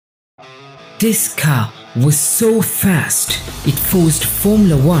This car was so fast, it forced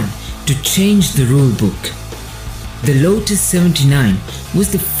Formula 1 to change the rulebook. The Lotus 79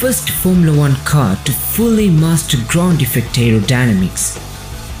 was the first Formula 1 car to fully master ground effect aerodynamics.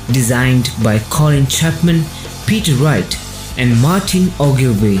 Designed by Colin Chapman, Peter Wright and Martin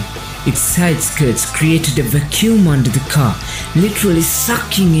Ogilvy, its side skirts created a vacuum under the car, literally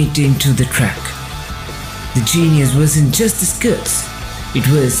sucking it into the track. The genius wasn't just the skirts, it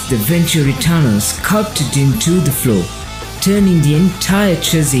was the Venturi tunnels sculpted into the floor, turning the entire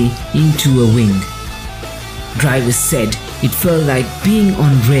chassis into a wing. Drivers said it felt like being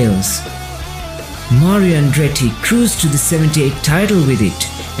on rails. Mario Andretti cruised to the 78 title with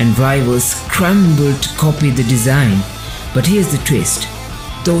it, and rivals scrambled to copy the design. But here's the twist.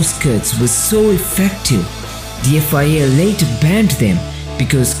 Those skirts were so effective, the FIA later banned them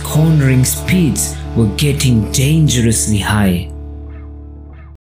because cornering speeds were getting dangerously high.